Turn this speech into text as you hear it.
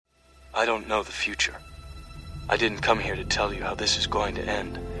I don't know the future. I didn't come here to tell you how this is going to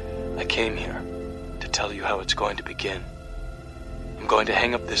end. I came here to tell you how it's going to begin. I'm going to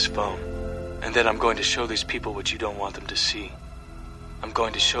hang up this phone, and then I'm going to show these people what you don't want them to see. I'm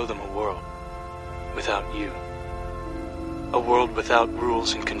going to show them a world without you. A world without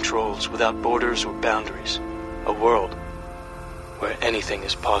rules and controls, without borders or boundaries. A world where anything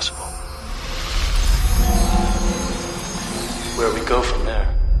is possible. Where we go from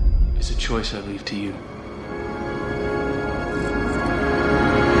there is a choice I leave to you.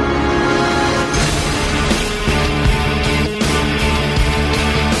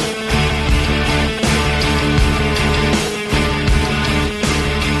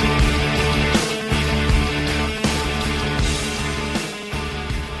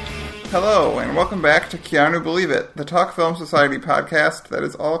 Hello, and welcome back to Keanu Believe It, the Talk Film Society podcast that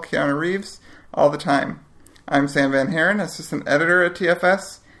is all Keanu Reeves, all the time. I'm Sam Van Haren, assistant editor at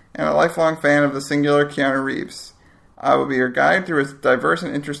TFS, and a lifelong fan of the singular Keanu Reeves. I will be your guide through his diverse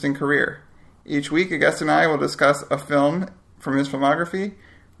and interesting career. Each week, a guest and I will discuss a film from his filmography,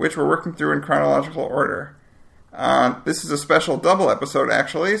 which we're working through in chronological order. This is a special double episode,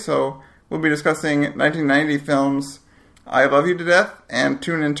 actually, so we'll be discussing 1990 films I Love You to Death and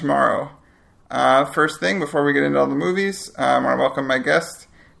Tune In Tomorrow. First thing, before we get into all the movies, I want to welcome my guest,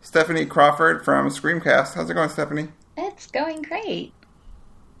 Stephanie Crawford from Screamcast. How's it going, Stephanie? It's going great.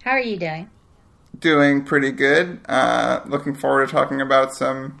 How are you doing? Doing pretty good. Looking forward to talking about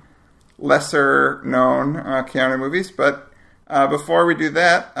some lesser-known Keanu movies. But before we do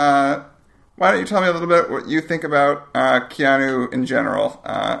that, why don't you tell me a little bit what you think about Keanu in general?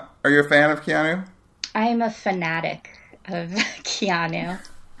 Are you a fan of Keanu? I'm a fanatic of Keanu.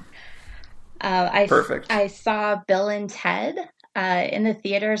 Perfect. I saw Bill and Ted in the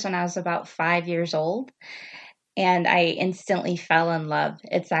theaters when I was about 5 years old, and I instantly fell in love.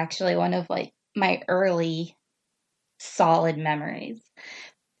 It's actually one of my early solid memories.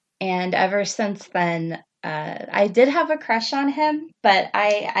 And ever since then, I did have a crush on him, but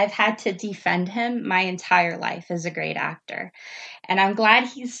I've had to defend him my entire life as a great actor. And I'm glad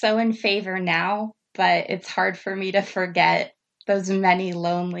he's so in favor now, but it's hard for me to forget those many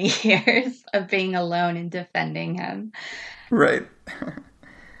lonely years of being alone and defending him. Right.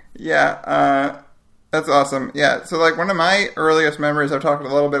 Yeah, that's awesome. Yeah, so one of my earliest memories, I've talked a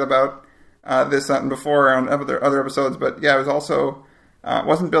little bit about this before on other episodes, but yeah, it was also, it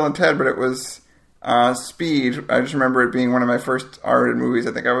wasn't Bill and Ted, but it was Speed. I just remember it being one of my first R-rated movies.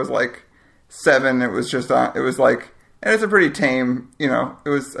 I think I was 7. It was just and it's a pretty tame, I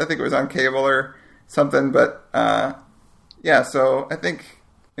think it was on cable or something, but yeah, so I think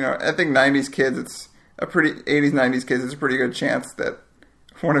 90s kids, 80s, 90s kids, it's a pretty good chance that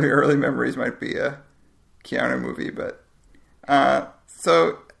one of your early memories might be a Keanu movie. But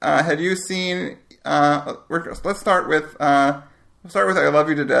had you seen? Let's start with I Love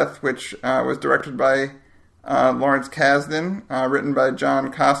You to Death, which was directed by Lawrence Kasdan, written by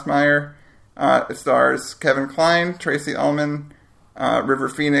John Kostmeyer. It stars Kevin Kline, Tracy Ullman, River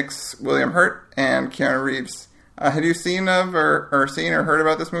Phoenix, William Hurt, and Keanu Reeves. Had you seen or seen or heard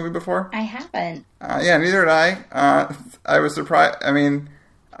about this movie before? I haven't. Yeah, neither had I. I was surprised. I mean,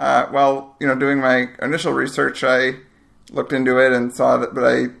 doing my initial research, I looked into it and saw that, but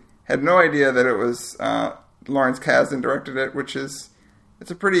I had no idea that it was Lawrence Kasdan directed it,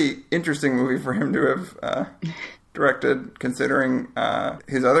 it's a pretty interesting movie for him to have directed, considering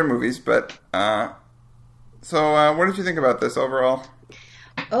his other movies. But so what did you think about this overall?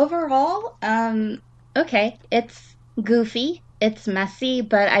 Overall, okay, it's goofy, it's messy,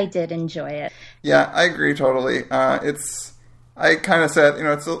 but I did enjoy it. Yeah, I agree totally. I kind of said,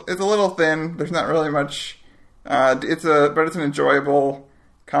 it's a little thin. There's not really much. But it's an enjoyable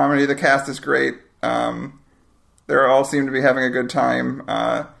comedy. The cast is great. They all seem to be having a good time.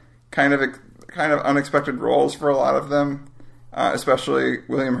 Kind of unexpected roles for a lot of them, especially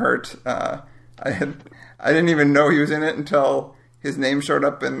William Hurt. I didn't even know he was in it until his name showed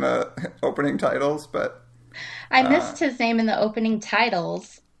up in the opening titles. But I missed his name in the opening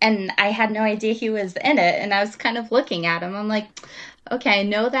titles, and I had no idea he was in it. And I was kind of looking at him. I'm like, okay, I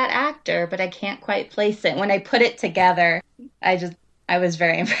know that actor, but I can't quite place it. When I put it together, I was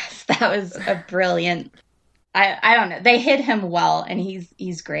very impressed. That was a brilliant. I don't know. They hit him well, and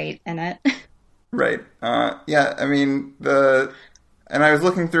he's great in it. Right. Yeah. I mean and I was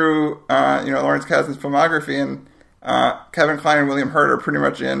looking through Lawrence Kasdan's filmography, and Kevin Kline and William Hurt are pretty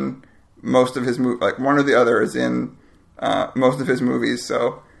much in most of his movies. One or the other is in most of his movies.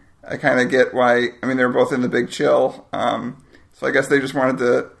 So I kind of get why. I mean, they're both in The Big Chill. So I guess they just wanted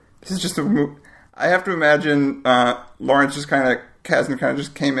to. This is just a movie. I have to imagine Lawrence just kind of Kasdan kind of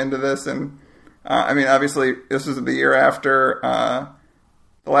just came into this, and I mean, obviously, this was the year after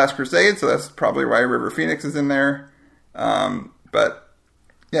The Last Crusade, so that's probably why River Phoenix is in there. But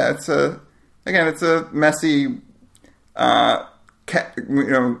yeah, it's a messy, it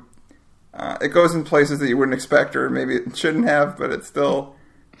goes in places that you wouldn't expect, or maybe it shouldn't have, but it's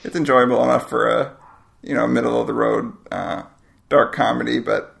enjoyable enough for a, middle of the road, dark comedy.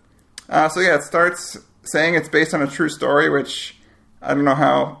 But, so yeah, it starts saying it's based on a true story, which I don't know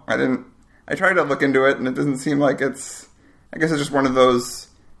how. I tried to look into it, and it doesn't seem like I guess it's just one of those,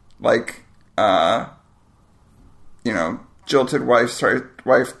 like, jilted wife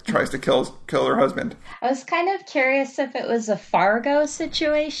tries to kill her husband. I was kind of curious if it was a Fargo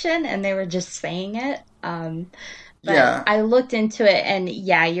situation and they were just saying it. But yeah. I looked into it, and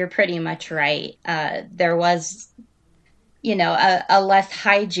yeah, you're pretty much right. There was, a less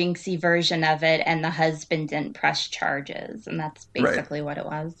hijinksy version of it, and the husband didn't press charges, and that's basically what it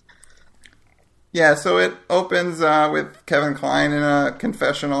was. Yeah, so it opens with Kevin Kline in a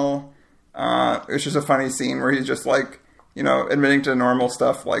confessional. It's just a funny scene where he's just like, admitting to normal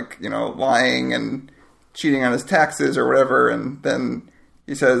stuff like, lying and cheating on his taxes or whatever. And then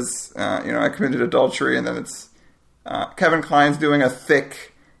he says, I committed adultery. And then it's Kevin Kline's doing a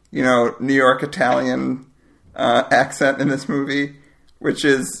thick, New York Italian accent in this movie, which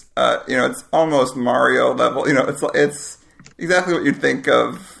is, it's almost Mario level. It's exactly what you'd think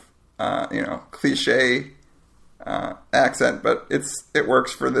of, cliche accent, but it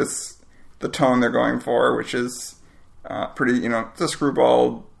works for the tone they're going for, which is pretty, it's a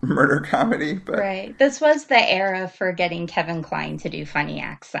screwball murder comedy. But right. This was the era for getting Kevin Kline to do funny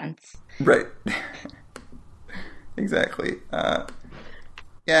accents. Right. Exactly.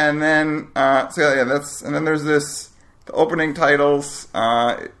 And then, and then there's the opening titles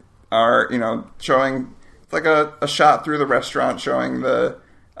are, showing, it's like a shot through the restaurant showing the,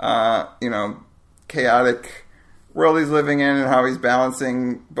 chaotic world he's living in and how he's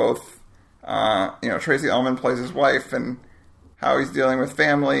balancing both, Tracy Ullman plays his wife and how he's dealing with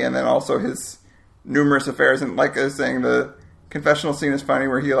family, and then also his numerous affairs. And like I was saying, the confessional scene is funny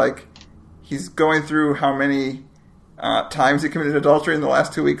where he's going through how many times he committed adultery in the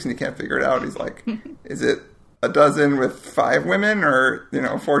last 2 weeks, and he can't figure it out. He's like, is it a dozen with 5 women, or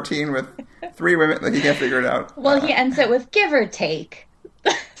 14 with 3 women? Like, he can't figure it out. Well, he ends it with give or take.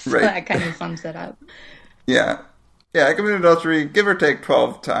 So right. That kind of sums it up. Yeah. Yeah, I committed adultery, give or take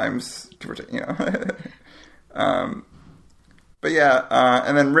 12 times, give or take, But yeah,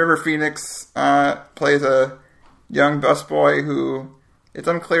 and then River Phoenix plays a young busboy who, it's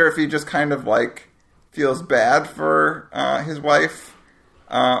unclear if he just kind of feels bad for his wife,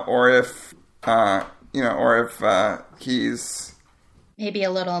 or if he's maybe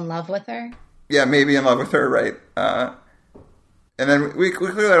a little in love with her. Yeah, maybe in love with her, right? And then we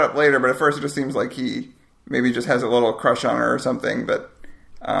clear that up later, but at first it just seems like he maybe just has a little crush on her or something. But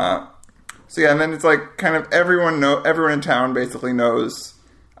so yeah, and then it's like kind of everyone in town basically knows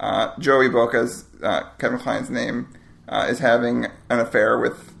Joey Boca's Kevin Kline's name is having an affair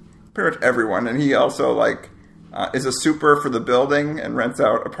with pretty much everyone, and he also is a super for the building and rents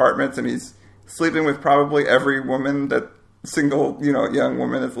out apartments, and he's sleeping with probably every woman single young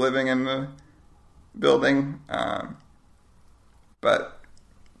woman that's living in the building. But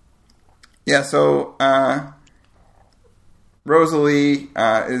yeah, so Rosalie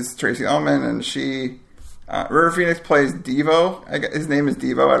is Tracy Ullman, and she River Phoenix plays Devo. His name is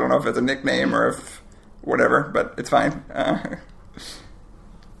Devo. I don't know if it's a nickname or if whatever, but it's fine.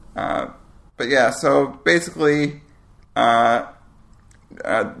 But yeah, so basically, Rosalie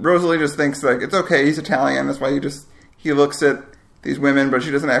just thinks it's okay. He's Italian. That's why he looks at these women, but she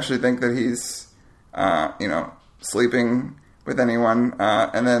doesn't actually think that he's sleeping with anyone.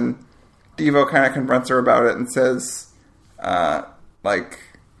 And then Devo kind of confronts her about it and says,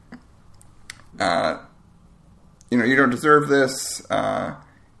 you don't deserve this.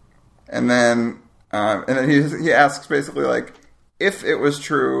 And then he asks basically if it was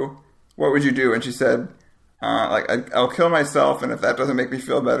true, what would you do? And she said, I'll kill myself, and if that doesn't make me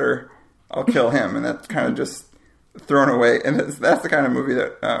feel better, I'll kill him. And that's kind of just thrown away. And that's the kind of movie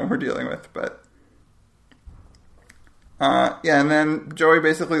that we're dealing with. But and then Joey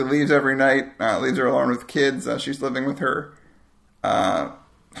basically leaves every night, leaves her alone with kids. She's living with her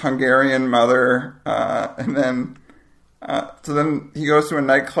Hungarian mother. And then so then he goes to a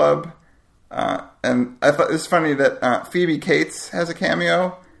nightclub. And I thought it was funny that Phoebe Cates has a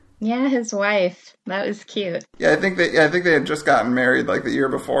cameo. Yeah, his wife. That was cute. Yeah, I think they had just gotten married the year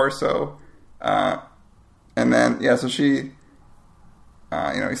before. So, and then so she,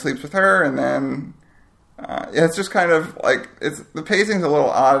 he sleeps with her, and then Yeah, it's just kind of like the pacing's a little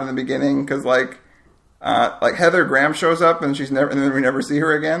odd in the beginning because like Heather Graham shows up and and then we never see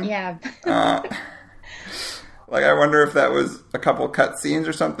her again. Yeah. Like I wonder if that was a couple cut scenes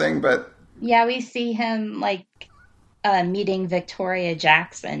or something, but yeah, we see him like meeting Victoria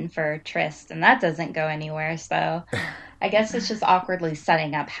Jackson for tryst, and that doesn't go anywhere. So I guess it's just awkwardly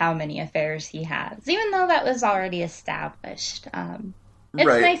setting up how many affairs he has, even though that was already established. It's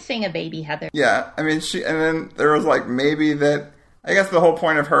right. nice seeing a baby Heather. Yeah, I mean, and then there was like maybe that, I guess the whole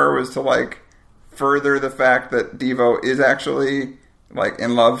point of her was to like further the fact that Devo is actually like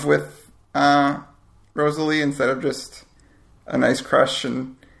in love with Rosalie instead of just a nice crush,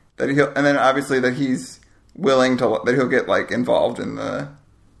 and and then obviously that he's willing that he'll get like involved in the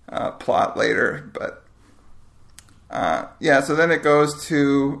plot later. But yeah, so then it goes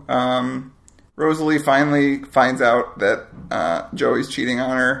to Rosalie finally finds out that Joey's cheating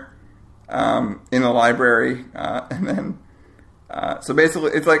on her in the library, and then so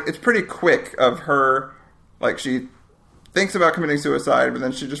basically it's pretty quick of her, like she thinks about committing suicide, but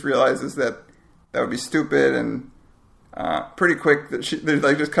then she just realizes that would be stupid, and pretty quick that they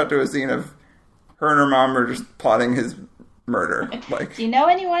like just cut to a scene of her and her mom are just plotting his murder. Like, do you know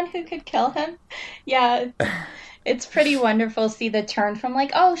anyone who could kill him? Yeah. It's pretty wonderful to see the turn from like,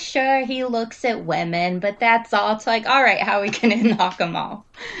 oh, sure, he looks at women, but that's all. It's like, all right, how are we going to knock him off?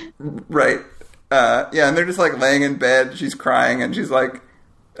 Right. Yeah, and they're just like laying in bed. She's crying, and she's like,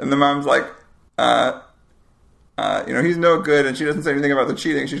 and the mom's like, he's no good, and she doesn't say anything about the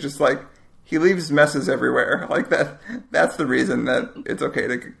cheating. She's just like, he leaves messes everywhere. Like that's the reason that it's okay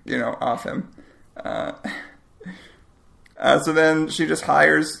to, off him. So then she just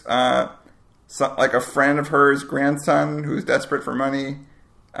hires like a friend of hers grandson who's desperate for money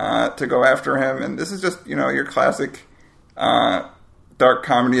to go after him, and this is just your classic dark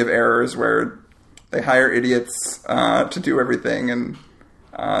comedy of errors where they hire idiots to do everything, and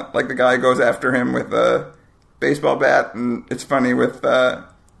like the guy goes after him with a baseball bat, and it's funny with the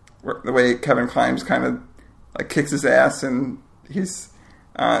way Kevin Kline just kind of like kicks his ass, and he's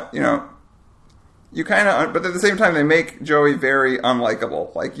you kind of, but at the same time they make Joey very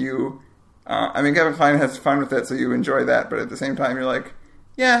unlikable. Like Kevin Kline has fun with it, so you enjoy that. But at the same time, you're like,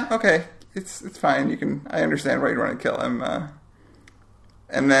 yeah, okay, it's fine. I understand why you'd want to kill him.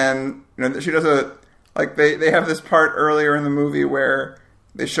 And then she does they have this part earlier in the movie where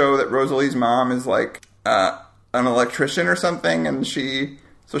they show that Rosalie's mom is like an electrician or something, and she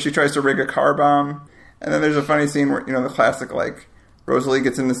tries to rig a car bomb. And then there's a funny scene where the classic like Rosalie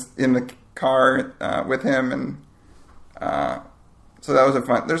gets in the car with him, and so that was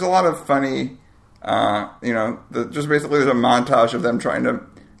there's a lot of funny, just basically there's a montage of them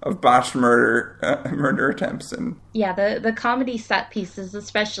of botched murder attempts. And yeah, the comedy set pieces,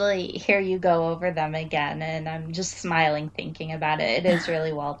 especially here you go over them again, and I'm just smiling thinking about it. It is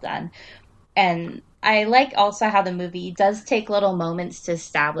really well done. And I like also how the movie does take little moments to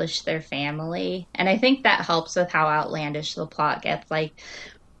establish their family, and I think that helps with how outlandish the plot gets. Like,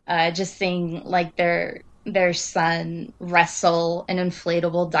 just seeing like their son wrestle an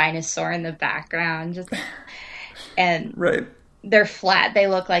inflatable dinosaur in the background, and right. They're flat. They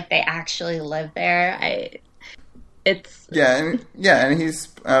look like they actually live there. And he's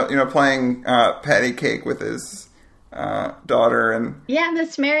playing patty cake with his daughter, and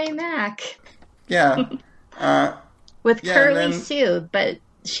Miss Mary Mack. Yeah, with curly Sue, but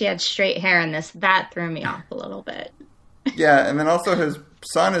she had straight hair in this. That threw me off a little bit. Yeah, and then also his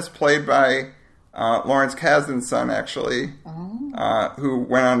son is played by Lawrence Kasdan's son, actually, who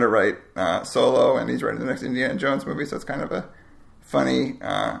went on to write Solo, and he's writing the next Indiana Jones movie, so it's kind of a funny...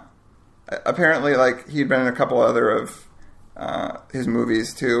 apparently, like, he'd been in a couple other of his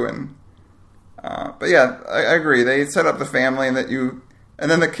movies, too, and... but yeah, I agree. They set up the family, and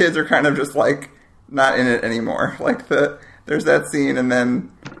then the kids are kind of just, like, not in it anymore. Like, there's that scene, and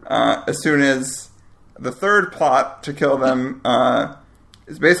then as soon as the third plot to kill them...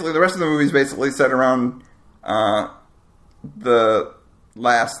 is basically, the rest of the movie is basically set around the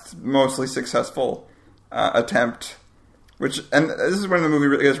last mostly successful attempt, and this is when the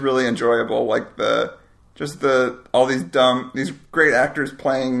movie gets really enjoyable. Like all these great actors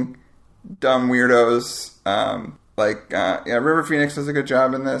playing dumb weirdos. River Phoenix does a good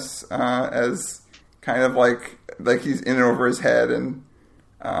job in this as kind of like he's in and over his head, and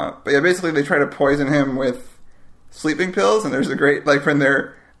but yeah, basically they try to poison him with sleeping pills, and there's a great, like, when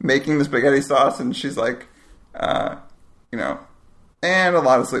they're making the spaghetti sauce, and she's like, and a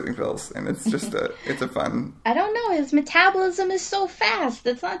lot of sleeping pills, and it's just it's a fun... I don't know, his metabolism is so fast,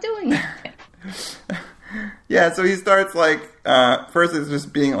 it's not doing anything. Yeah, so he starts like first it's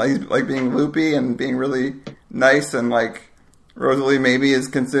just being like being loopy and being really nice, and like Rosalie maybe is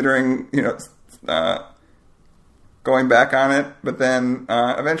considering going back on it, but then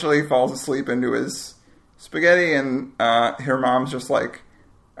eventually he falls asleep into his spaghetti, and her mom's just like,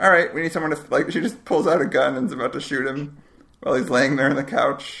 all right, we need someone to like. She just pulls out a gun and is about to shoot him while he's laying there on the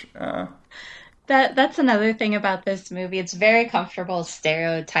couch. That's another thing about this movie. It's very comfortable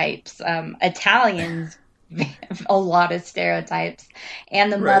stereotypes. Italians, a lot of stereotypes.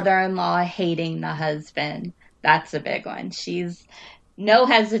 And the mother-in-law hating the husband. That's a big one. She's no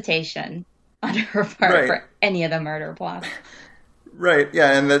hesitation on her part for any of the murder plots. Right,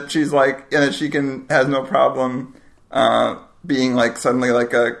 yeah, and that she's like, and that she has no problem Being like suddenly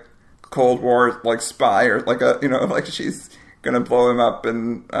like a Cold War like spy, or like a like she's gonna blow him up,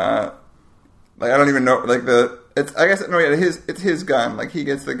 and like I don't even know like it's his gun, like he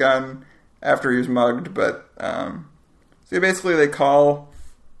gets the gun after he was mugged, but so basically they call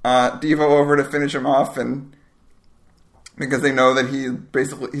Devo over to finish him off, and because they know that he's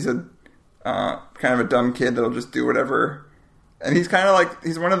a kind of a dumb kid that'll just do whatever, and he's kind of like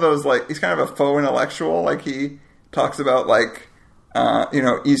he's one of those like he's kind of a faux intellectual, like he talks about like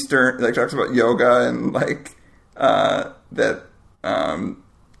Eastern, like talks about yoga and like that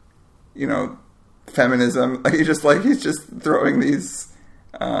feminism. Like he's just throwing these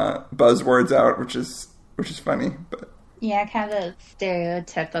buzzwords out, which is funny. But yeah, kind of a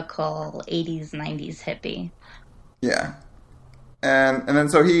stereotypical 80s 90s hippie. Yeah, and then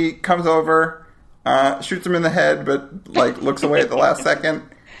so he comes over, shoots him in the head, but like looks away at the last second.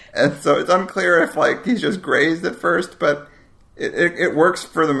 And so it's unclear if like he's just grazed at first, but it works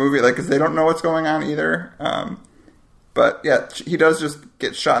for the movie, like because they don't know what's going on either. But yeah, he does just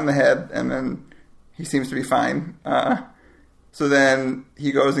get shot in the head, and then he seems to be fine. So then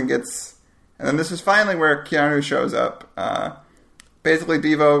he goes and and then this is finally where Keanu shows up. Basically,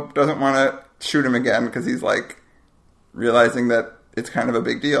 Devo doesn't want to shoot him again because he's like realizing that it's kind of a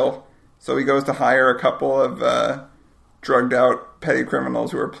big deal. So he goes to hire a couple of drugged out petty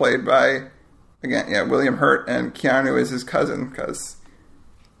criminals who are played by, again, William Hurt, and Keanu is his cousin, because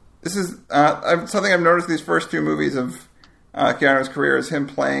this is something I've noticed these first two movies of Keanu's career is him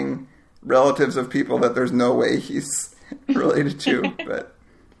playing relatives of people that there's no way he's related to, but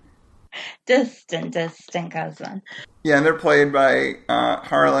distant cousin. Yeah, and they're played by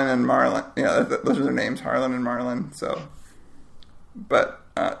Harlan and Marlon. Yeah, those are their names, Harlan and Marlon. So, but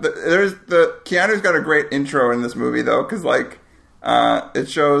Keanu's got a great intro in this movie though, because like it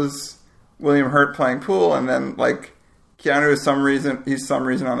shows William Hurt playing pool, and then like Keanu is some reason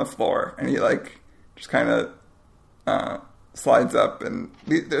on the floor, and he like just kind of slides up, and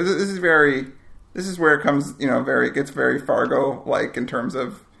this is where it comes, it gets very Fargo like in terms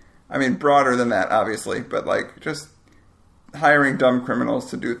of, I mean, broader than that obviously, but like just hiring dumb criminals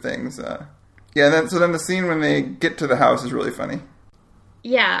to do things. Then the scene when they get to the house is really funny.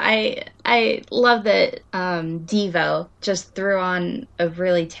 Yeah, I love that Devo just threw on a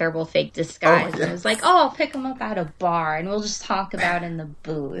really terrible fake disguise. And was like, I'll pick him up at a bar and we'll just talk about in the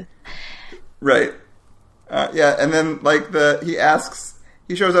booth. Right. And then like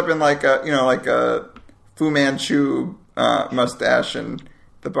he shows up in like a Fu Manchu mustache, and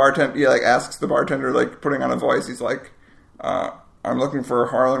the bartender asks the bartender, like putting on a voice, he's like, I'm looking for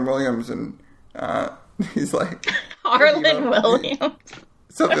Harlan Williams, and he's like Harlan Williams.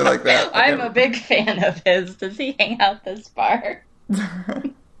 Something like that. I'm a big fan of his. Does he hang out this bar?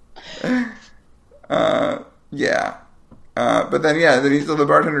 Yeah. But then so the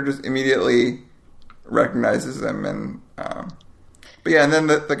bartender just immediately recognizes him, and and then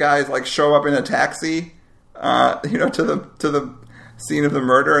the guys like show up in a taxi, to the scene of the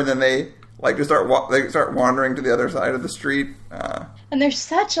murder, and then they like just start wandering to the other side of the street. And there's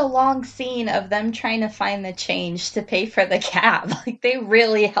such a long scene of them trying to find the change to pay for the cab. Like, they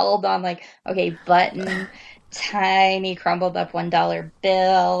really held on, like, okay, button, tiny crumbled up $1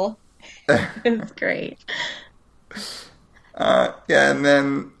 bill. It's great. And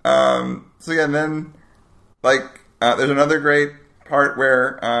then, there's another great part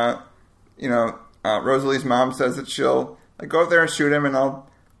where, Rosalie's mom says that she'll like go up there and shoot him, and I'll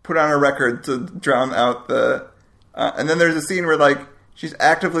put on a record to drown out the, and then there's a scene where like she's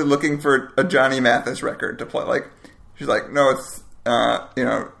actively looking for a Johnny Mathis record to play. Like she's like, no, it's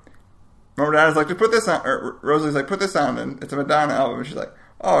Madonna's like, to put this on, or Rosalie's like, put this on, and it's a Madonna album. And she's like,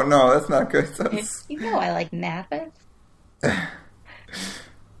 oh no, that's not good. So I like Mathis. And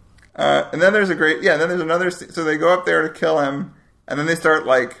then there's another. So they go up there to kill him, and then they start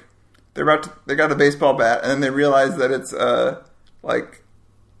like they got a baseball bat, and then they realize that it's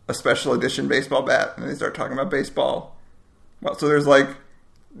a special edition baseball bat, and they start talking about baseball. Well, so there's like,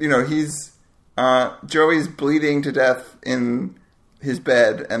 he's Joey's bleeding to death in his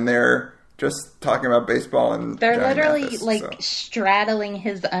bed, and they're just talking about baseball, and they're Johnny literally Mathis, straddling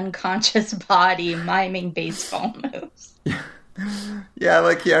his unconscious body, miming baseball moves. Yeah,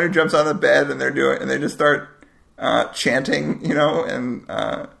 like Keanu jumps on the bed, and they just start chanting, and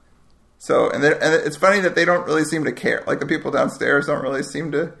and it's funny that they don't really seem to care. Like the people downstairs don't really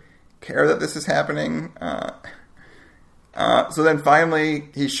seem to care that this is happening. So then finally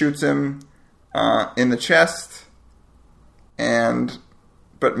he shoots him in the chest,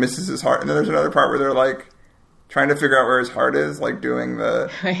 but misses his heart. And then there's another part where they're like trying to figure out where his heart is, like doing the,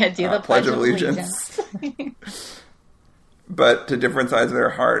 do the Pledge of Allegiance. But to different sides of their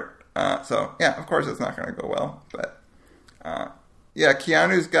heart. So yeah, of course it's not going to go well. But yeah,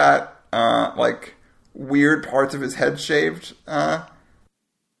 Keanu's got like weird parts of his head shaved. I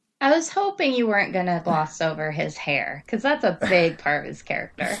was hoping you weren't going to gloss over his hair, because that's a big part of his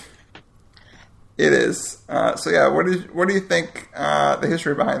character. It is. So yeah, what do you think the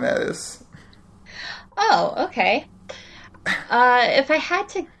history behind that is? Oh, okay. If I had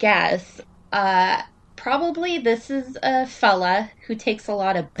to guess, probably this is a fella who takes a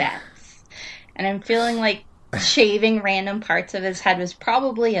lot of bets. And I'm feeling like shaving random parts of his head was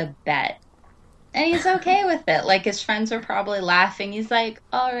probably a bet. And he's okay with it. Like, his friends are probably laughing. He's like,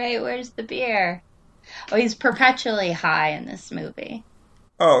 all right, where's the beer? Oh, he's perpetually high in this movie.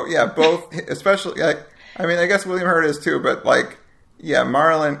 Oh, yeah, both, especially, I mean, I guess William Hurt is too, but, like, yeah,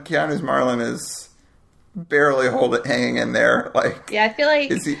 Keanu's Marlon is barely hanging in there. Like, yeah, I feel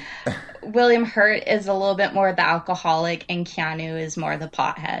like William Hurt is a little bit more the alcoholic, and Keanu is more the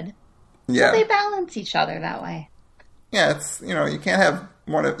pothead. Yeah. So they balance each other that way. Yeah, it's, you can't have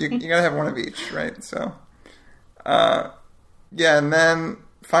one of, you gotta have one of each, right? So, yeah, and then,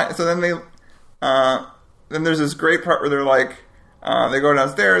 then there's this great part where they're like, they go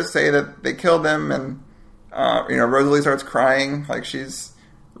downstairs, say that they killed him, and, Rosalie starts crying, like she's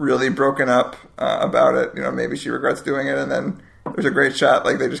really broken up about it. Maybe she regrets doing it, and then there's a great shot,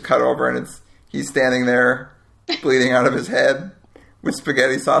 like they just cut over, and he's standing there, bleeding out of his head, with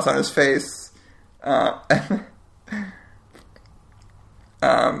spaghetti sauce on his face.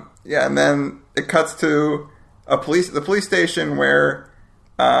 Yeah, and then it cuts to the police station where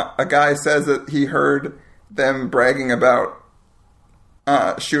a guy says that he heard them bragging about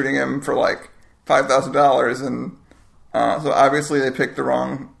shooting him for like $5,000, and so obviously they picked the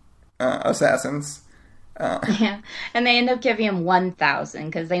wrong assassins. Yeah, and they end up giving him 1,000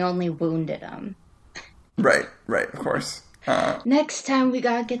 because they only wounded him. Right, of course. Next time we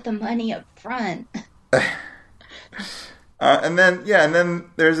gotta get the money up front. And then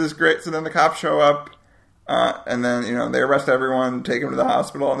there's this great. So then the cops show up, and then they arrest everyone, take him to the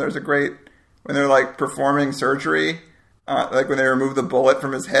hospital, and there's a great when they're like performing surgery, like when they remove the bullet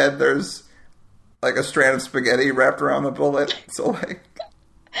from his head. There's like a strand of spaghetti wrapped around the bullet. So like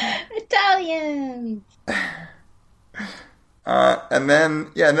Italians. And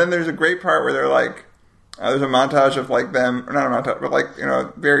then there's a great part where they're like, there's a montage of like them, or not a montage, but like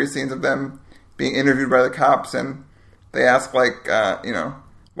various scenes of them being interviewed by the cops, and they ask, like,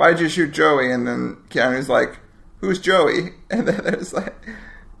 why'd you shoot Joey? And then Keanu's like, who's Joey? And then there's like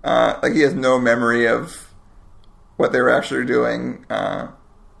he has no memory of what they were actually doing.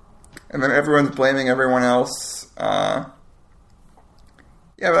 And then everyone's blaming everyone else. Yeah,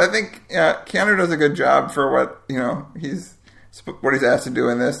 but I think Keanu does a good job for what he's asked to do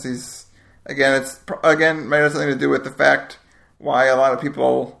in this. He's might have something to do with the fact why a lot of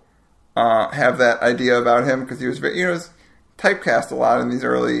people have that idea about him, because he was very, was typecast a lot in these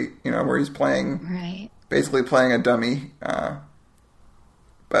early, where he's basically playing a dummy.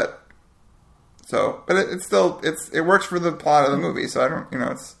 But it works for the plot of the movie. So I don't,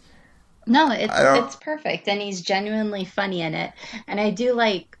 it's perfect, and he's genuinely funny in it. And I do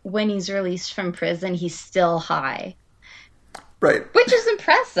like when he's released from prison, he's still high, right? Which is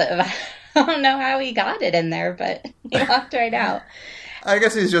impressive. I don't know how he got it in there, but he walked right out. I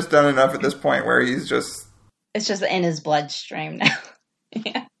guess he's just done enough at this point where he's just... It's just in his bloodstream now.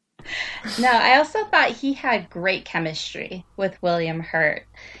 Yeah. No, I also thought he had great chemistry with William Hurt.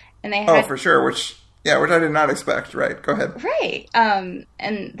 And they had... Oh, for sure, which I did not expect. Right, go ahead. Right. And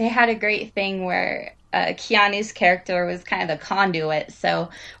they had a great thing where Keanu's character was kind of the conduit. So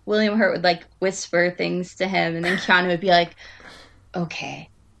William Hurt would, like, whisper things to him, and then Keanu would be like, okay.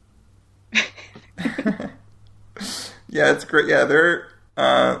 Yeah, it's great. Yeah, they're...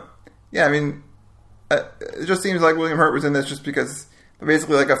 I mean, it just seems like William Hurt was in this just because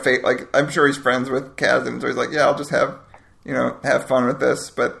basically like a fate. Like, I'm sure he's friends with Kaz, and so he's like, yeah, I'll just have have fun with this.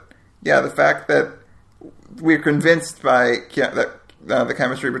 But yeah, the fact that we're convinced by the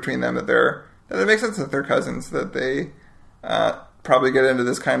chemistry between them that it makes sense that they're cousins, that they probably get into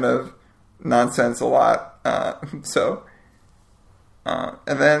this kind of nonsense a lot. And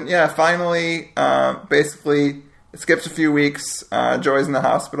then, finally, basically, it skips a few weeks. Joy's in the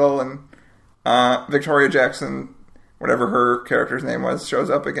hospital, and Victoria Jackson, whatever her character's name was, shows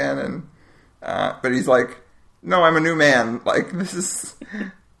up again. And but he's like, "No, I'm a new man. Like, this is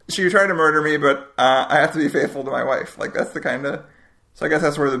she tried to murder me, but I have to be faithful to my wife." Like, that's the kind of. So I guess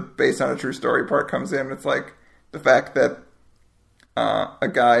that's where the based on a true story part comes in. It's like the fact that a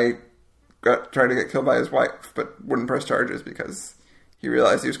guy tried to get killed by his wife, but wouldn't press charges because he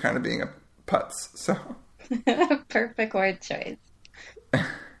realized he was kind of being a putz. So perfect word choice.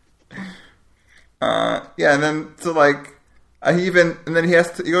 And then so like he goes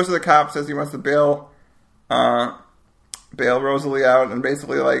to the cops, says he wants to bail Rosalie out, and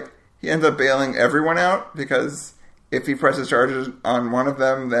basically like he ends up bailing everyone out because if he presses charges on one of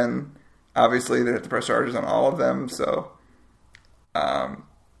them, then obviously they have to press charges on all of them. So,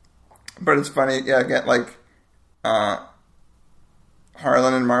 but it's funny, again, like Harlan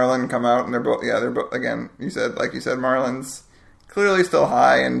and Marlon come out, and they're both again. You said Marlon's clearly still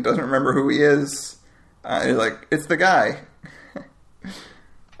high and doesn't remember who he is. And he's like, "It's the guy."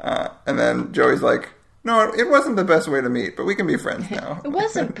 And then Joey's like, "No, it wasn't the best way to meet, but we can be friends now." It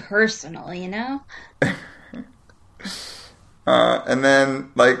wasn't personal, And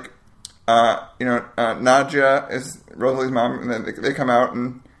then, like, Nadja is Rosalie's mom, and then they come out,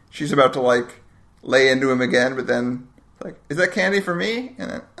 and she's about to, like, lay into him again, but then, like, "Is that candy for me?"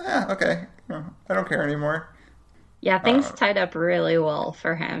 And then, okay, I don't care anymore. Yeah, things tied up really well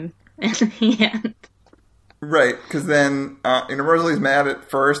for him in the end. Right, because then, Rosalie's mad at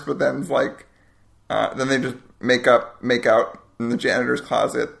first, but then it's like, then they just make out in the janitor's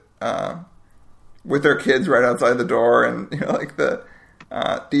closet, with their kids right outside the door, and like the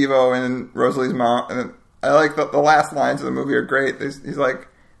Devo and Rosalie's mom. And I like the last lines of the movie are great. He's like,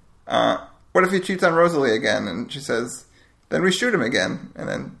 "What if he cheats on Rosalie again?" And she says, "Then we shoot him again." And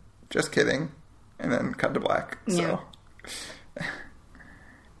then, "Just kidding," and then cut to black. Yeah.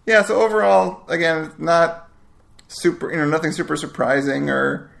 So so overall, again, it's not super, nothing super surprising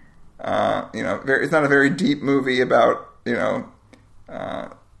or it's not a very deep movie about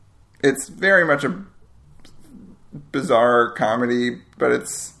it's very much a bizarre comedy, but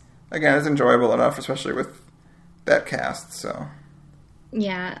it's enjoyable enough, especially with that cast. So,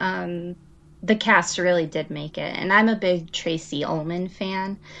 the cast really did make it, and I'm a big Tracy Ullman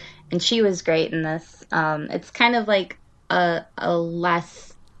fan, and she was great in this. It's kind of like a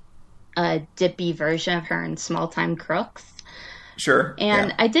less dippy version of her in Small Time Crooks. Sure.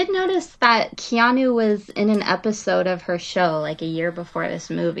 And I did notice that Keanu was in an episode of her show like a year before this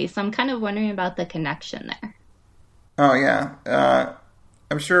movie, so I'm kind of wondering about the connection there. Oh, yeah.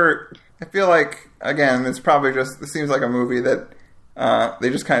 I'm sure, I feel like, again, it seems like a movie that they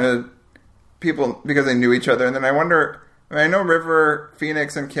just kind of, people, because they knew each other, and then I wonder, I know River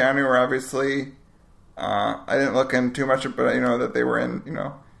Phoenix and Keanu were obviously, I didn't look in too much, but I know that they were in,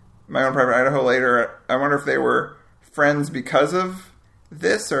 My Own Private Idaho later. I wonder if they were friends because of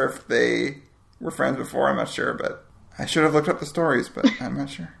this, or if they were friends before. I'm not sure, but I should have looked up the stories, but I'm not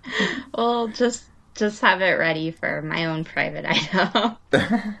sure. Well, just have it ready for My Own Private Idaho.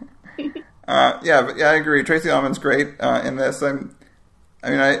 I agree. Tracy Ullman's great in this. I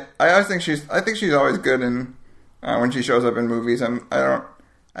always think she's always good in when she shows up in movies. I'm not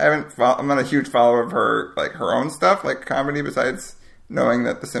a huge follower of her, like her own stuff, like comedy, besides knowing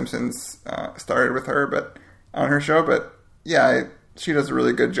that The Simpsons started with her, but on her show. But she does a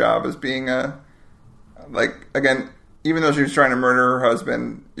really good job as being again, even though she was trying to murder her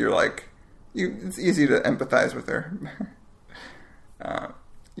husband, you're like, it's easy to empathize with her.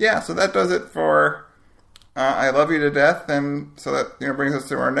 So that does it for I Love You to Death, and so that brings us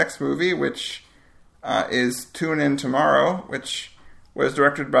to our next movie, which is Tune In Tomorrow, which was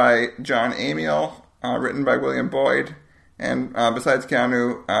directed by John Amiel, written by William Boyd, and besides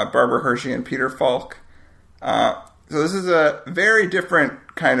Keanu, Barbara Hershey and Peter Falk. So this is a very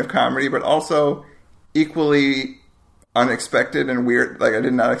different kind of comedy, but also equally unexpected and weird. Like, I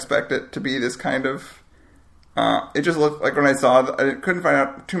did not expect it to be this kind of... it just looked like, when I saw it, I couldn't find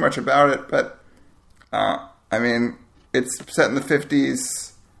out too much about it, but it's set in the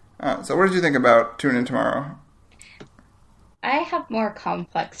 50s. So what did you think about Tune In Tomorrow? I have more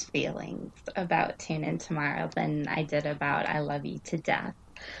complex feelings about Tune In Tomorrow than I did about I Love You to Death.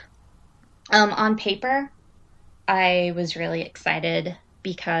 On paper, I was really excited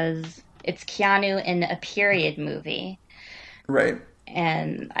because it's Keanu in a period movie. Right.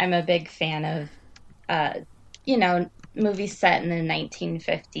 And I'm a big fan of, you know, movies set in the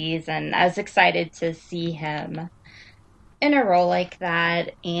 1950s, and I was excited to see him in a role like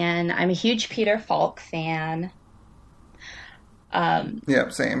that. And I'm a huge Peter Falk fan. Yeah,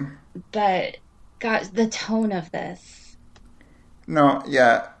 same. But, God, the tone of this. No,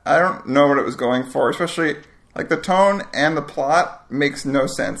 yeah, I don't know what it was going for, especially, like, the tone and the plot makes no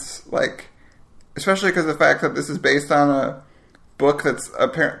sense. Like, especially because of the fact that this is based on a book that's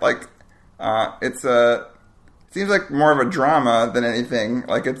apparent, like, it seems like more of a drama than anything.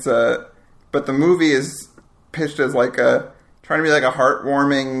 Like, but the movie is pitched as, like, trying to be, like, a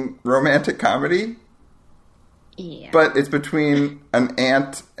heartwarming romantic comedy. Yeah. But it's between an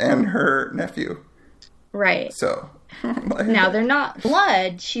aunt and her nephew. Right. So. Like, now, they're not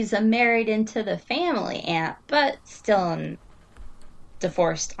blood. She's a married into the family aunt, but still a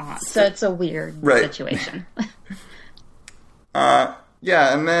divorced aunt. So it's a weird situation. Yeah,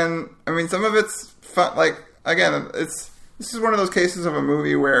 and then, I mean, some of it's fun. Like, again, this is one of those cases of a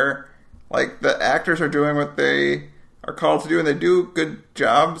movie where, like, the actors are doing what they are called to do, and they do good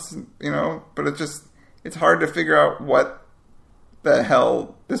jobs, you know, but it's hard to figure out what the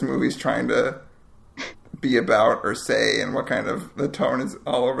hell this movie's trying to be about or say, and what kind of, the tone is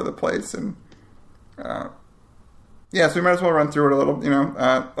all over the place. And yeah, so we might as well run through it a little. You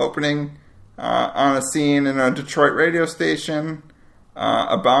know, opening on a scene in a Detroit radio station,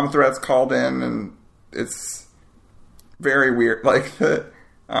 a bomb threat's called in, and it's very weird. Like, it's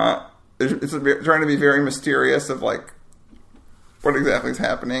trying to be very mysterious of, like, what exactly is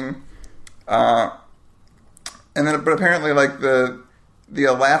happening. And then, but apparently, like, the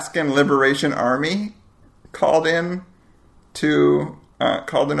Alaskan Liberation Army called in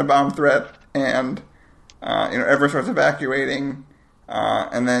a bomb threat, and everyone starts evacuating,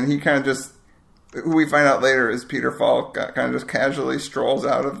 and then he kind of just, who we find out later is Peter Falk, kind of just casually strolls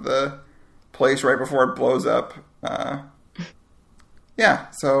out of the place right before it blows up.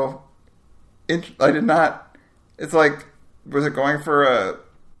 Yeah, so I did not. It's like, was it going for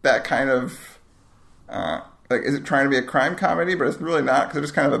that kind of like, is it trying to be a crime comedy? But it's really not, because it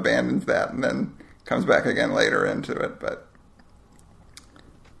just kind of abandons that and then comes back again later into it. But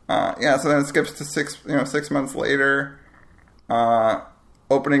yeah, so then it skips to 6 months later.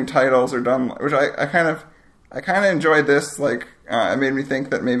 Opening titles are done, which I kind of enjoyed this. Like, it made me think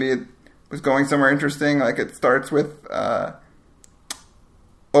that maybe it was going somewhere interesting. Like, it starts with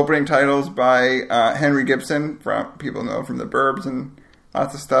opening titles by Henry Gibson, from people know from The Burbs and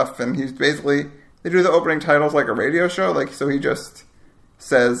lots of stuff. And he's basically, they do the opening titles like a radio show. Like, so he just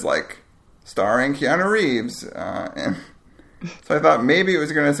says, like, starring Keanu Reeves, and so I thought maybe it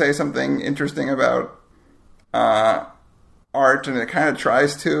was going to say something interesting about art, and it kind of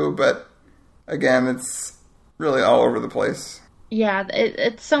tries to, but again, it's really all over the place. Yeah,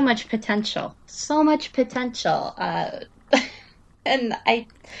 it's so much potential. And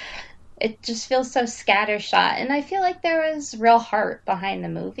it just feels so scattershot, and I feel like there was real heart behind the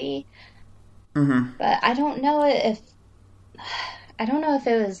movie. Mm-hmm. But I don't know if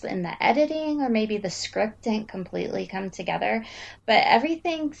it was in the editing, or maybe the script didn't completely come together, but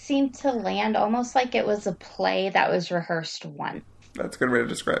everything seemed to land almost like it was a play that was rehearsed once. That's a good way to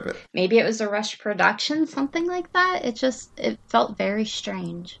describe it. Maybe it was a rush production, something like that. It felt very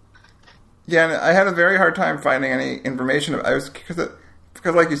strange. Yeah, and I had a very hard time finding any information.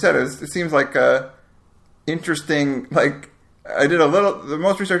 Because like you said, it seems like interesting. Like, the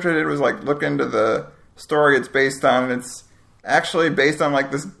most research I did was, like, look into the story it's based on, and it's actually based on,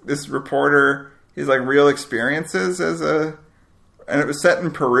 like, this reporter, his, like, real experiences and it was set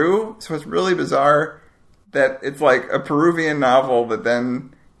in Peru, so it's really bizarre that it's like a Peruvian novel that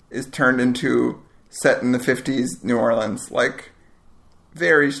then is turned into set in the 50s New Orleans. Like,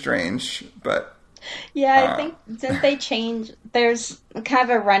 very strange, but yeah, I think didn't they change? There's kind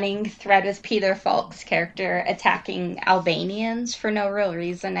of a running thread with Peter Falk's character attacking Albanians for no real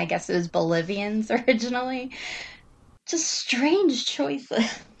reason. I guess it was Bolivians originally. Just strange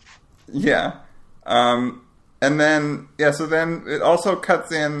choices. Yeah. And then, so then it also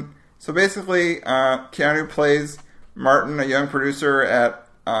cuts in. So basically, Keanu plays Martin, a young producer at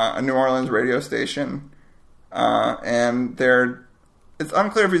a New Orleans radio station. And it's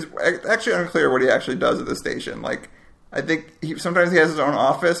unclear unclear what he actually does at the station. Like, I think sometimes he has his own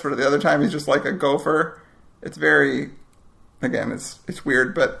office, but at the other time he's just like a gopher. It's very, again, it's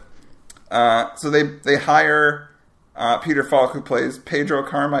weird, but, so they hire Peter Falk, who plays Pedro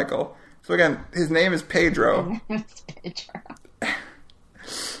Carmichael. So again, his name is Pedro. It's Pedro.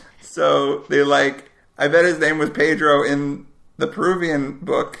 So they, like, I bet his name was Pedro in the Peruvian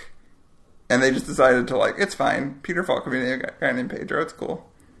book, and they just decided to, like, it's fine. Peter Falk could be a guy named Pedro. It's cool.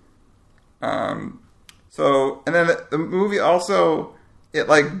 So, and then the movie also, it,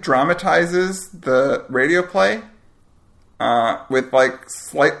 like, dramatizes the radio play with, like,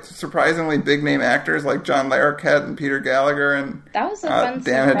 surprisingly big-name actors like John Larroquette and Peter Gallagher and that was a fun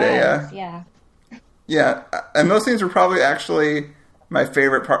Dan surprise. Hedaya. Yeah. Yeah, and those scenes were probably actually my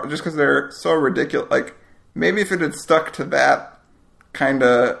favorite part, just because they're so ridiculous. Like, maybe if it had stuck to that kind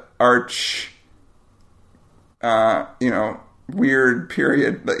of arch, weird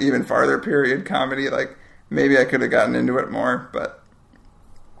period, even farther period comedy, like, maybe I could have gotten into it more, but...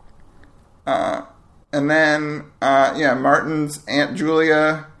 and then, Martin's Aunt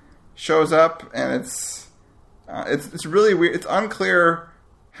Julia shows up, and it's really weird. It's unclear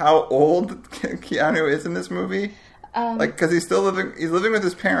how old Keanu is in this movie. Because he's living with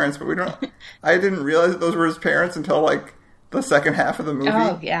his parents, but I didn't realize that those were his parents until, like, the second half of the movie.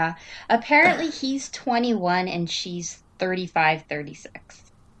 Oh, yeah. Apparently he's 21 and she's 35,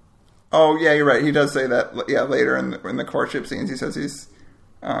 36. Oh, yeah, you're right. He does say that, yeah, later in the courtship scenes. He says he's,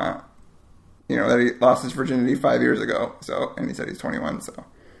 that he lost his virginity 5 years ago. So, and he said he's 21, so.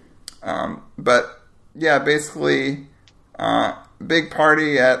 But, yeah, basically, big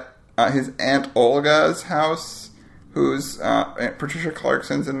party at his Aunt Olga's house, who's, Patricia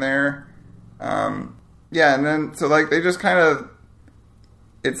Clarkson's in there. Yeah, and then, so, like, they just kind of,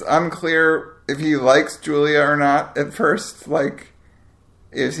 it's unclear if he likes Julia or not at first. Like,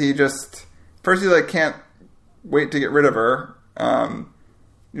 is he just, first he, like, can't wait to get rid of her.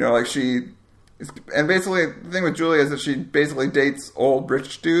 Like, and basically, the thing with Julia is that she basically dates old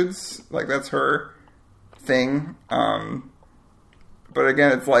rich dudes. Like, that's her thing. But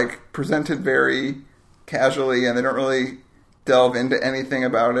again, it's, like, presented very casually, and they don't really delve into anything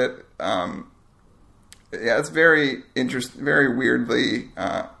about it. Yeah, it's very very weirdly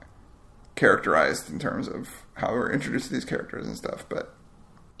characterized in terms of how we're introduced to these characters and stuff. But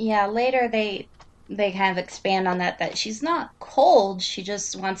yeah, later they kind of expand on that she's not cold, she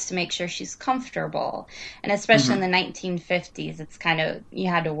just wants to make sure she's comfortable. And especially in the 1950s, it's kind of, you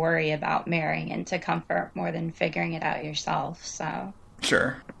had to worry about marrying into comfort more than figuring it out yourself. So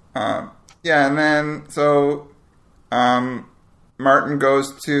sure. Yeah, and then so Martin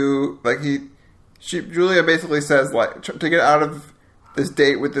goes to, like, Julia basically says, like, to get out of this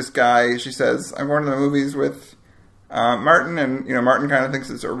date with this guy, she says, I'm going to the movies with Martin, and, Martin kind of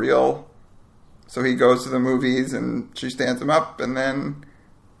thinks it's a real, so he goes to the movies, and she stands him up, and then,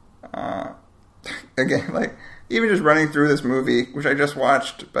 again, like, even just running through this movie, which I just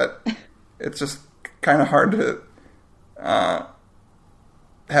watched, but it's just kind of hard to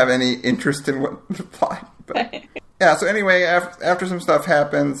have any interest in what the plot, but, yeah, so anyway, after some stuff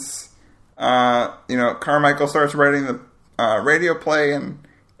happens, Carmichael starts writing the radio play, and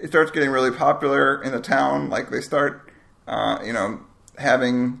it starts getting really popular in the town. Like, they start,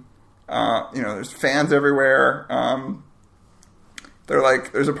 having, there's fans everywhere.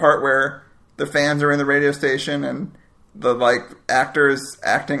 There's a part where the fans are in the radio station, and the, like, actors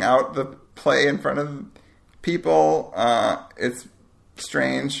acting out the play in front of people. It's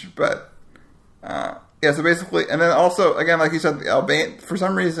strange, but, yeah, so basically, and then also, again, like you said, for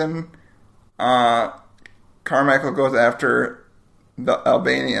some reason, Carmichael goes after the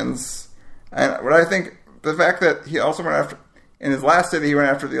Albanians, and what I think, the fact that he also went after, in his last city, he went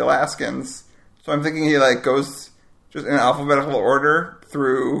after the Alaskans, so I'm thinking he, like, goes just in alphabetical order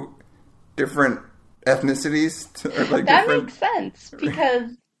through different ethnicities. That makes sense,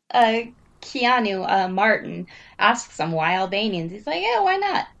 because Keanu, Martin, asks him why Albanians. He's like, yeah, why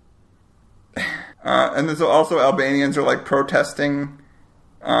not? And then so also Albanians are, like, protesting,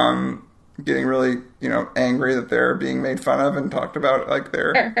 getting really, angry that they're being made fun of and talked about, like,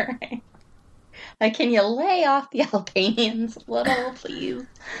 they're... Like, can you lay off the Albanians a little, please?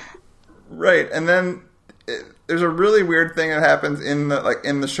 Right, and then there's a really weird thing that happens in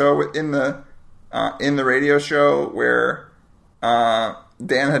the show, in the radio show, where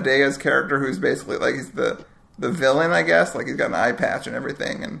Dan Hedaya's character, who's basically, like, he's the villain, I guess, like, he's got an eye patch and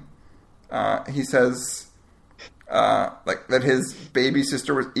everything, and he says... like, that his baby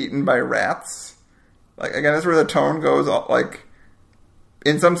sister was eaten by rats. Like, again, that's where the tone goes, like,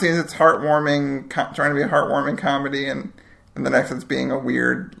 in some scenes it's heartwarming, trying to be a heartwarming comedy, and in the next it's being a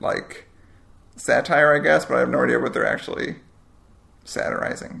weird, like, satire, I guess, but I have no idea what they're actually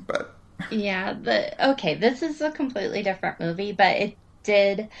satirizing, but... Yeah, okay, this is a completely different movie, but it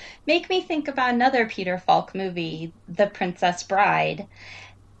did make me think about another Peter Falk movie, The Princess Bride,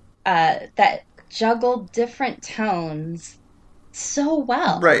 that juggled different tones so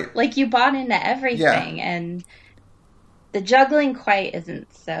well. Right. Like, you bought into everything, and the juggling quite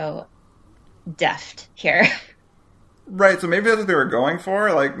isn't so deft here. Right, so maybe that's what they were going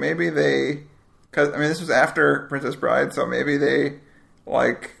for. Like, maybe they... Because, I mean, this was after Princess Bride, so maybe they,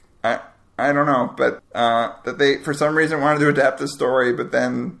 like... I don't know, but that they, for some reason, wanted to adapt the story, but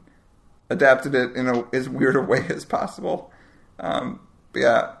then adapted it in as weird a way as possible. But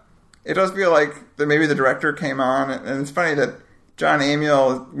yeah, it does feel like that maybe the director came on, and it's funny that John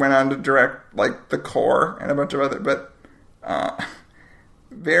Amiel went on to direct, like, The Core and a bunch of other, but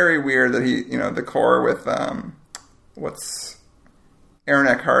very weird that he, The Core with, Aaron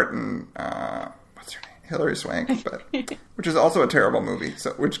Eckhart and, what's her name? Hilary Swank, but, which is also a terrible movie,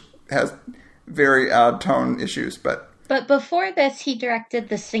 which has very odd tone issues, but before this, he directed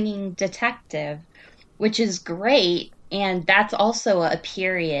The Singing Detective, which is great, and that's also a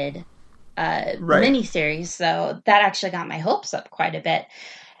period miniseries, so that actually got my hopes up quite a bit.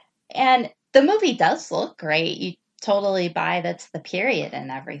 And the movie does look great. You totally buy that's the period and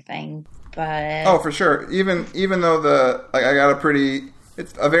everything, but oh, for sure. Even though I got a pretty,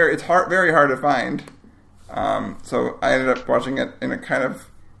 it's very hard to find. So I ended up watching it in a kind of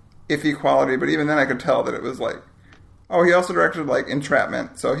iffy quality, but even then I could tell that it was like, oh, he also directed like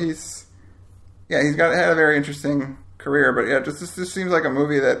Entrapment, so he's had a very interesting career, but yeah, this just seems like a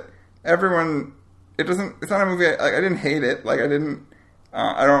movie that everyone, it's not a movie, I didn't hate it, like I don't,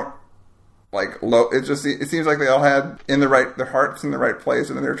 like, it seems like they all had their hearts in the right place,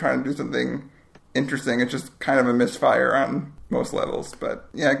 and then they were trying to do something interesting. It's just kind of a misfire on most levels, but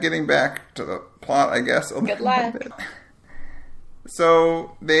yeah, getting back to the plot, I guess, good luck. Bit.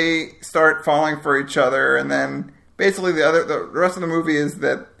 So they start falling for each other, and then basically the rest of the movie is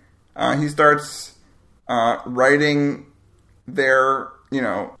that he starts writing their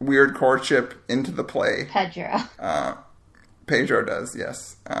weird courtship into the play. Pedro does,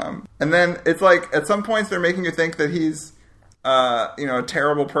 yes. And then it's like at some points they're making you think that he's a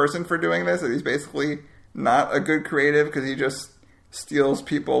terrible person for doing this, that he's basically not a good creative because he just steals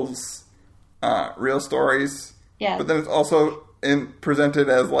people's real stories. Yeah. But then it's also presented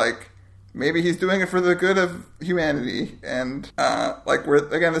as like maybe he's doing it for the good of humanity, and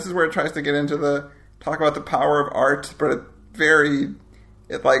this is where it tries to get into talk about the power of art, but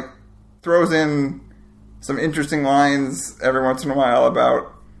it like throws in some interesting lines every once in a while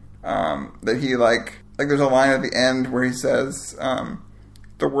about that he like there's a line at the end where he says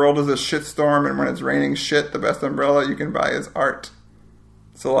the world is a shitstorm, and when it's raining shit, the best umbrella you can buy is art.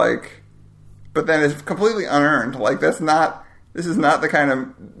 So like, but then it's completely unearned. Like this is not the kind of,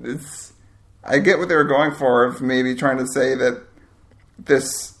 I get what they were going for of maybe trying to say that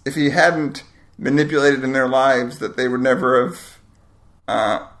if he hadn't manipulated in their lives, that they would never have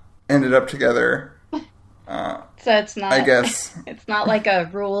ended up together. So it's not, I guess. It's not like a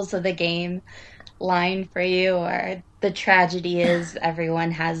rules of the game line for you, or the tragedy is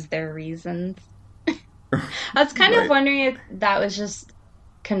everyone has their reasons. I was kind of wondering if that was just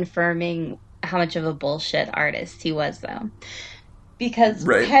confirming how much of a bullshit artist he was, though. Because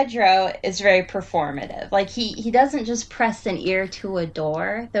Pedro is very performative. Like, he doesn't just press an ear to a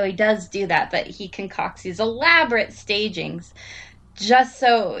door, though he does do that, but he concocts these elaborate stagings just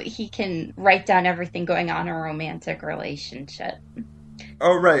so he can write down everything going on in a romantic relationship.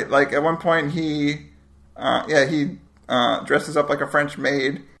 Oh, right. Like, at one point, he dresses up like a French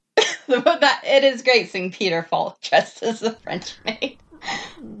maid. It is great seeing Peter Falk dressed as a French maid.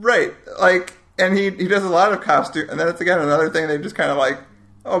 Right. Like, and he does a lot of costume, and then it's again another thing they just kind of like,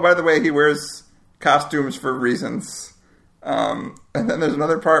 oh, by the way, he wears costumes for reasons. And then there's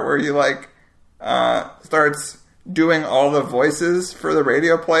another part where he like starts doing all the voices for the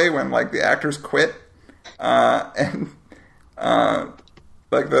radio play when like the actors quit, he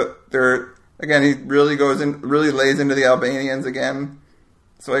really lays into the Albanians again.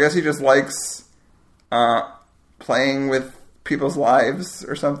 So I guess he just likes playing with people's lives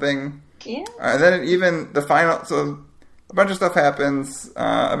or something. Yeah. And then even the final, so a bunch of stuff happens.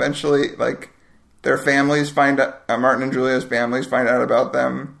 Eventually, like, their families find out, Martin and Julia's families find out about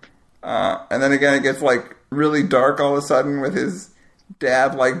them. And then again, it gets, like, really dark all of a sudden with his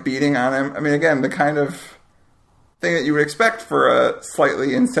dad, like, beating on him. I mean, again, the kind of thing that you would expect for a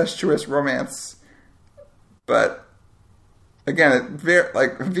slightly incestuous romance. But, again,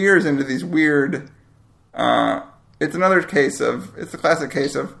 it veers into these weird, it's a classic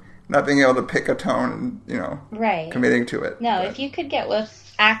case of not being able to pick a tone and, committing to it. No, if you could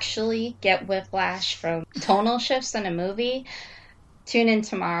actually get whiplash from tonal shifts in a movie, Tune In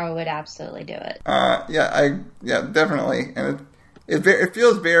Tomorrow would absolutely do it. Definitely. And it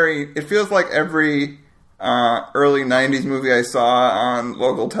feels like every early 90s movie I saw on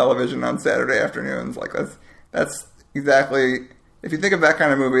local television on Saturday afternoons. Like that's exactly if you think of that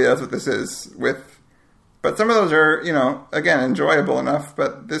kind of movie, that's what this is. But some of those are, again, enjoyable enough,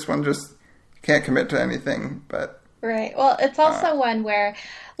 but this one just can't commit to anything. But right. Well, it's also one where,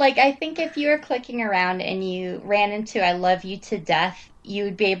 like, I think if you were clicking around and you ran into I Love You to Death, you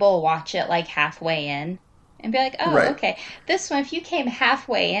would be able to watch it, like, halfway in and be like, oh, right. okay. This one, if you came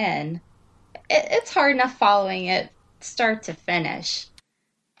halfway in, it's hard enough following it start to finish.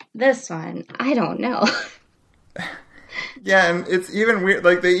 This one, I don't know. Yeah, and it's even weird.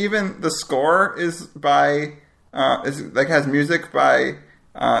 Like the score is by has music by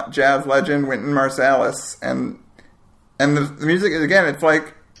jazz legend Wynton Marsalis, and the music is, again,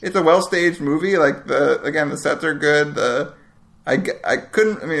 it's a well staged movie. Like the sets are good. I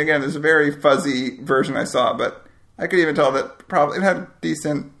couldn't. I mean, again, there's a very fuzzy version I saw, but I could even tell that probably it had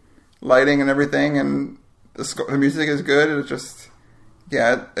decent lighting and everything, and the music is good. It's just,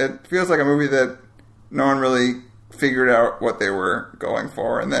 yeah, it feels like a movie that no one really figured out what they were going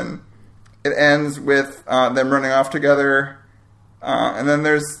for, and then it ends with them running off together, and then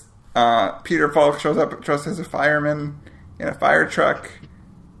there's Peter Falk shows up dressed as a fireman in a fire truck,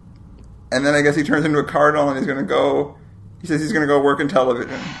 and then I guess he turns into a cardinal and he says he's gonna go work in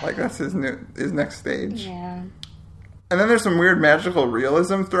television, like that's his next stage. Yeah. And then there's some weird magical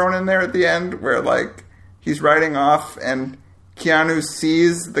realism thrown in there at the end where, like, he's riding off and Keanu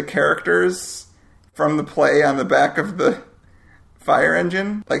sees the characters from the play on the back of the fire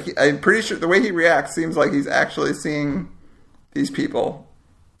engine. Like, I'm pretty sure the way he reacts seems like he's actually seeing these people.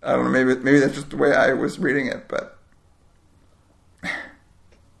 I don't know, maybe that's just the way I was reading it, but...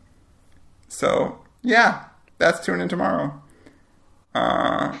 So, yeah, that's Tune In tomorrow.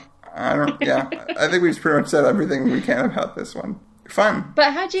 I think we've pretty much said everything we can about this one. Fun.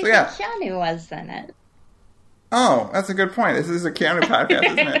 But how'd you think Keanu was in it? Oh, that's a good point. This is a Keanu podcast,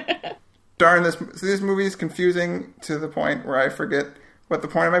 isn't it? Darn, this movie is confusing to the point where I forget what the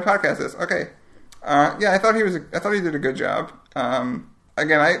point of my podcast is. Okay. I thought he did a good job.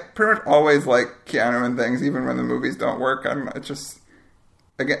 Again, I pretty much always like Keanu and things, even when the movies don't work. It's just,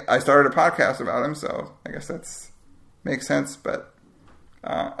 again, I started a podcast about him, so I guess that's makes sense, but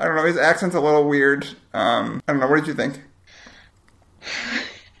I don't know, his accent's a little weird. I don't know, what did you think?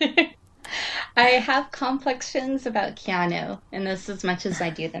 I have complex feelings about Keanu in this as much as I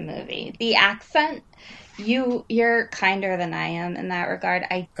do the movie. The accent, you're kinder than I am in that regard.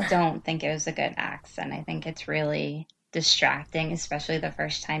 I don't think it was a good accent. I think it's really distracting, especially the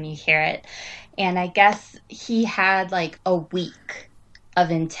first time you hear it. And I guess he had like a week of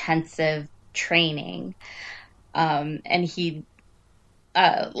intensive training. And he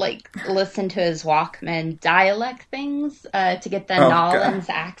listened to his Walkman dialect things to get the Nolans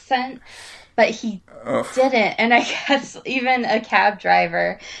accent. But he didn't, and I guess even a cab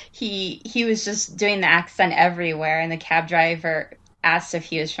driver, he was just doing the accent everywhere, and the cab driver asked if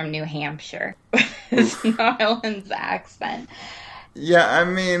he was from New Hampshire with his Nolans accent. Yeah, I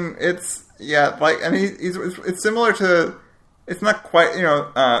mean, it's similar to, it's not quite,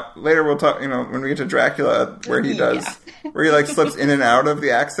 later we'll talk, when we get to Dracula, where he does, where he like slips in and out of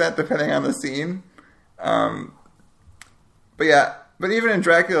the accent depending on the scene. But yeah. But even in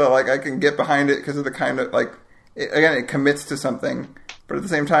Dracula, like, I can get behind it because of the kind of, like, it commits to something. But at the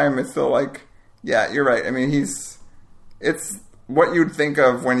same time, it's still like, yeah, you're right. I mean, it's what you'd think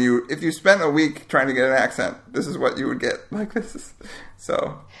of if you spent a week trying to get an accent, this is what you would get. Like, this is,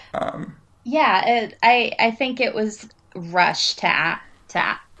 so. Yeah, I think it was rushed to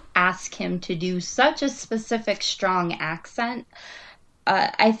ask him to do such a specific, strong accent.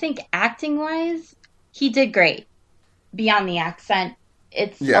 I think acting-wise, he did great. Beyond the accent,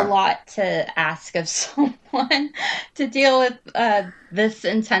 it's a lot to ask of someone to deal with this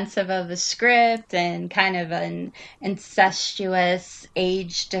intensive of a script and kind of an incestuous,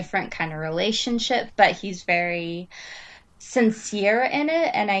 age-different kind of relationship, but he's very sincere in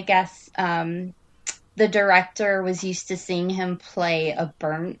it, and I guess the director was used to seeing him play a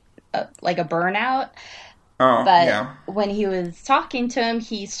burnout. When he was talking to him,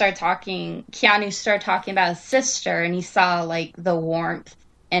 Keanu started talking about his sister, and he saw, like, the warmth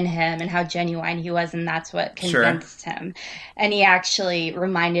in him and how genuine he was, and that's what convinced him. And he actually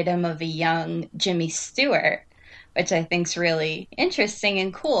reminded him of a young Jimmy Stewart, which I think's really interesting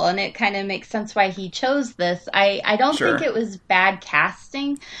and cool, and it kind of makes sense why he chose this. I don't think it was bad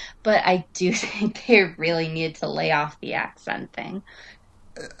casting, but I do think they really needed to lay off the accent thing.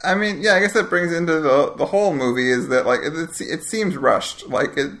 I mean, yeah, I guess that brings into the whole movie is that, like, it seems rushed,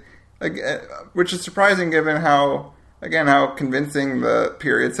 which is surprising given how convincing the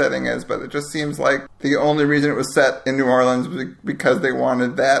period setting is, but it just seems like the only reason it was set in New Orleans was because they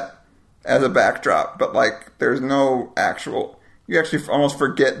wanted that as a backdrop, but, like, there's no actual, you actually almost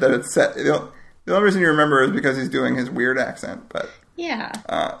forget that it's set. The only reason you remember is because he's doing his weird accent. But Yeah.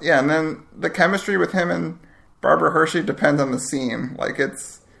 yeah, and then the chemistry with him and Barbara Hershey depends on the scene. Like,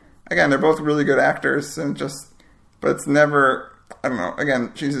 it's, again, they're both really good actors, and but it's never, I don't know,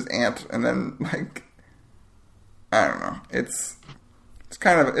 again, she's his aunt, and then, like, I don't know, it's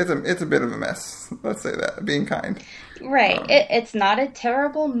kind of, it's a bit of a mess, let's say that, being kind. Right. It's not a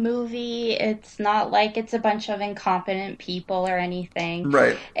terrible movie. It's not like it's a bunch of incompetent people or anything.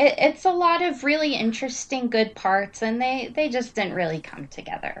 Right. It's a lot of really interesting, good parts, and they just didn't really come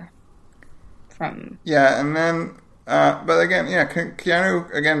together. Yeah, and then, but again, yeah,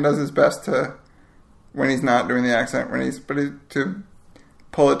 Keanu, again, does his best when he's not doing the accent, to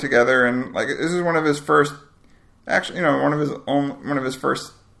pull it together, and, like, this is one of his first, actually, one of his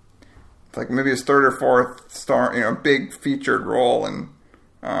first, like, maybe his third or fourth star, big featured role, and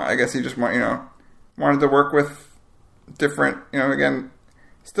I guess he just wanted to work with different, again,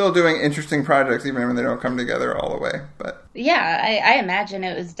 still doing interesting projects even when they don't come together all the way. But yeah, I imagine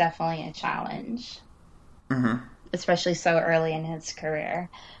it was definitely a challenge, especially so early in his career.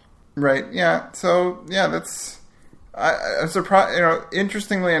 Right. Yeah. So yeah, that's I'm surprised.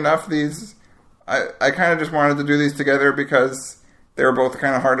 Interestingly enough, I kind of just wanted to do these together because they were both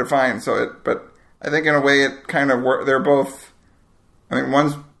kind of hard to find. But I think in a way it kind of worked. They're both, I mean,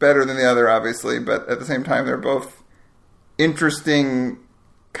 one's better than the other, obviously, but at the same time, they're both interesting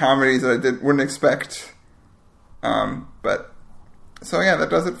comedies that I wouldn't expect. But so yeah, that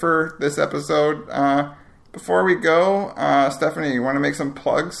does it for this episode. Before we go, Stephanie, you want to make some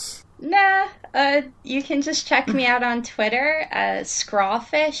plugs? Nah, you can just check me out on Twitter,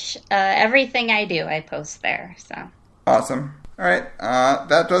 Scrawfish. Everything I do, I post there. So awesome. All right,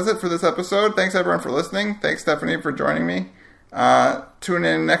 that does it for this episode. Thanks everyone for listening. Thanks Stephanie for joining me. Tune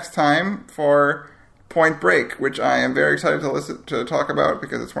in next time for Point Break, which I am very excited to talk about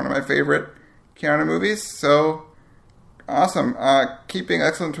because it's one of my favorite Keanu movies. So awesome. Keep being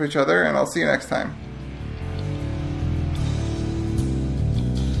excellent to each other, and I'll see you next time.